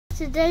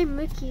Today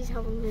Mickey's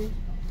having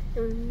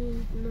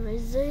an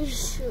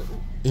immunization.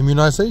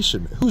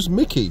 Immunization? Who's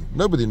Mickey?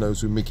 Nobody knows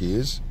who Mickey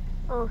is.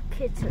 Oh,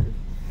 Kitten.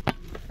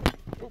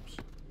 Oops.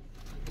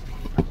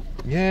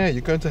 Yeah,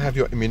 you're going to have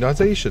your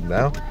immunization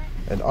now,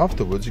 and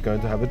afterwards you're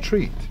going to have a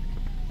treat.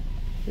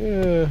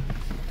 Yeah.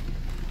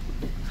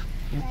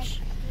 Oops.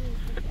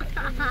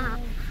 That's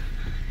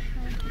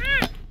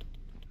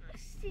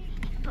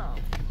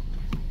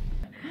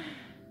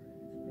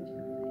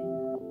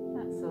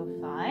all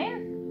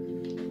fine.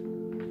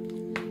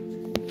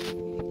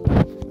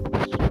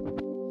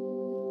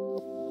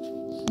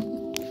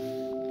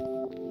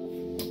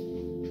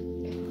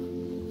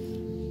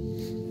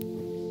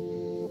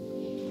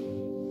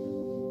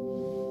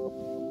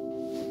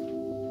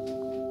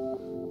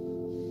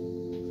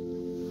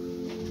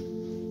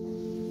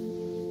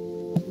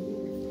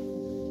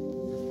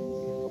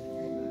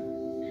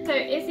 So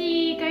is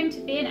he going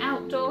to be an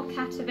outdoor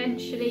cat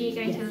eventually?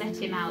 You're going to let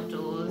him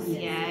outdoors?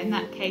 Yes. Yeah, in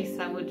that case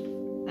I would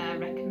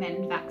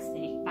recommend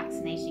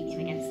vaccinating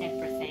him against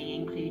everything,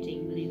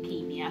 including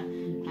leukemia.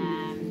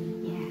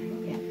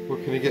 Yeah. Well,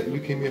 can you get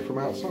leukemia from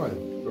outside?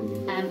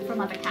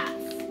 From other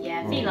cats,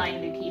 yeah,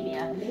 feline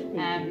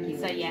leukemia.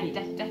 So yeah,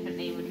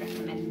 definitely would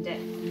recommend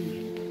it.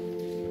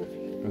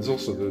 There's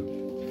also the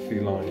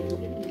feline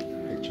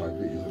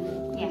HIV, isn't there?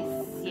 Yes,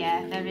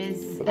 yeah, there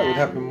is. But that would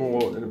happen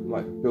more in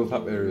like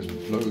built-up areas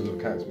with loads of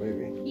cats,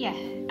 maybe. Yeah,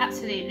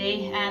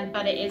 absolutely.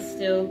 But it is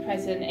still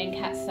present in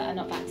cats that are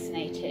not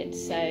vaccinated,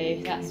 so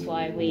that's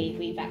why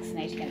we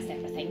vaccinate against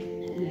everything,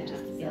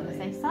 just to be on the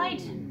safe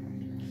side.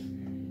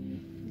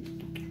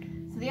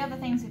 So the other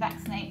things we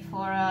vaccinate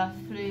for are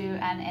flu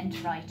and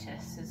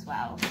enteritis as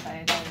well. So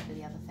those are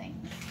the other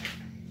things.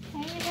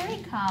 Okay, you're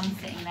very calm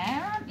sitting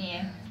there, aren't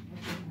you?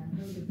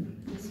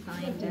 It's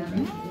fine down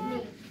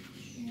there.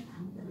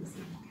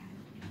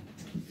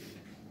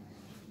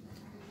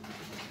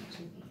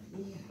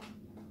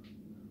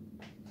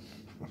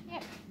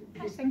 Yep,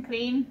 nice and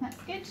clean, that's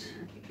good.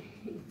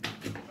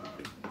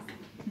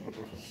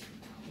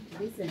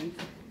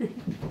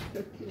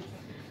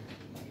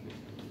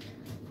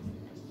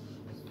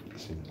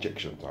 It's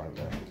injection time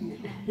now.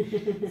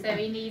 So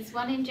he needs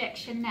one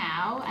injection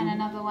now and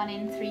another one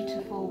in 3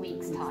 to 4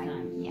 weeks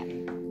time. Yeah.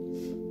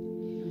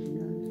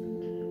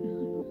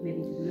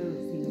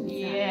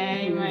 Yeah,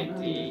 he might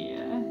do,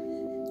 yeah.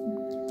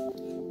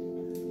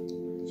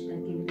 Should I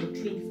give it a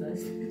treat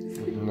first?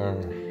 No.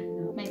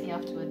 Maybe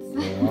afterwards.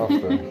 Yeah,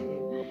 after.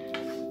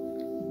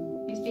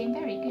 He's being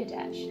very good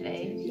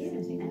actually. He's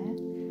sitting there.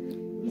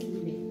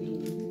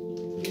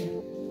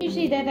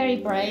 Usually they're very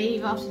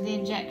brave after the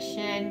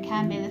injection,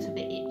 can be a little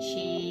bit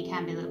itchy,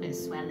 can be a little bit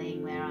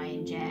swelling where I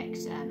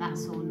inject,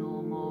 that's all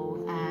normal.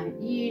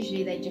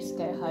 Usually they just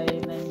go home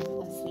and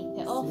sleep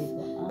it off.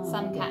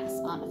 Some cats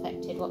aren't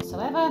affected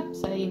whatsoever,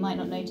 so you might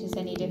not notice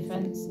any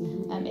difference.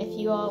 If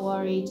you are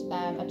worried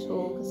at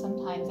all, because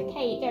sometimes,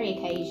 very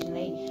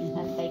occasionally,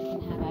 they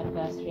can have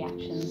adverse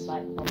reactions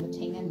like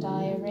vomiting and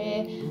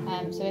diarrhea.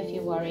 So if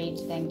you're worried,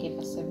 then give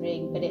us a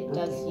ring, but it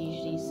does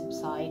usually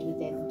subside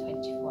within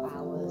 24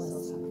 hours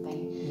or something.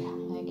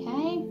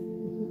 Okay?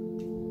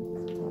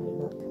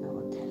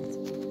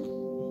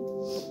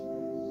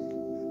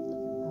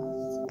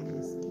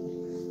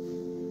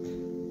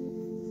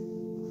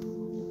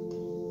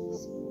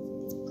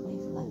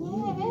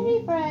 Yeah, very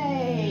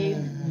brave.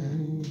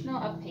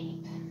 Not a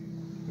peep.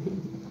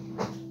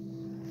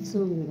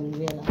 Soon you're going to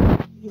realise.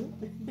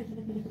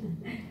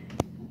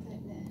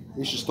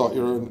 You should start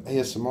your own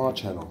ASMR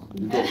channel.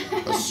 You've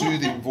got a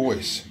soothing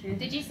voice.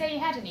 Did you say you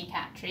had any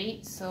cat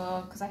treats,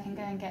 or because I can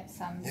go and get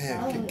some?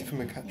 Yeah, give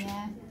him a cat treat.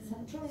 Yeah.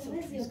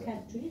 Where's your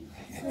cat treat?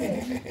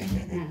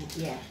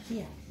 Yeah.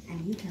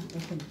 And you can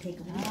open and take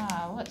away.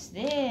 Ah, what's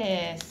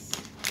this?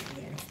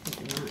 Yeah, let's put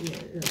them out. Yeah,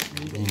 look.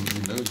 He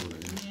knows what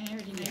it is. Yeah, he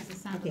already knows the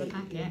sound of the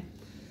packet.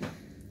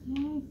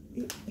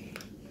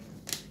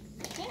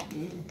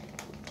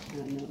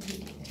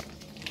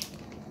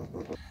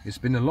 It's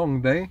been a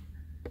long day,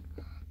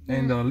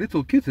 and our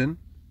little kitten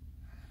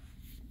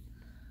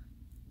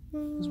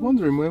is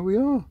wondering where we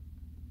are.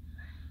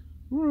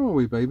 Where are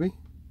we, baby?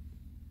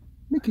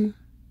 Mickey,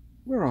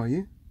 where are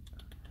you?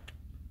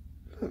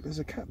 Look, there's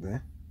a cat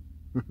there.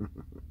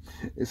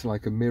 It's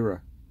like a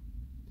mirror.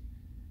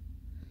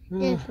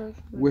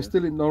 We're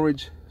still in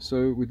Norwich,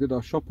 so we did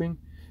our shopping,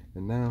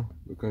 and now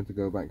we're going to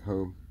go back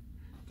home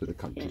to the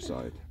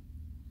countryside.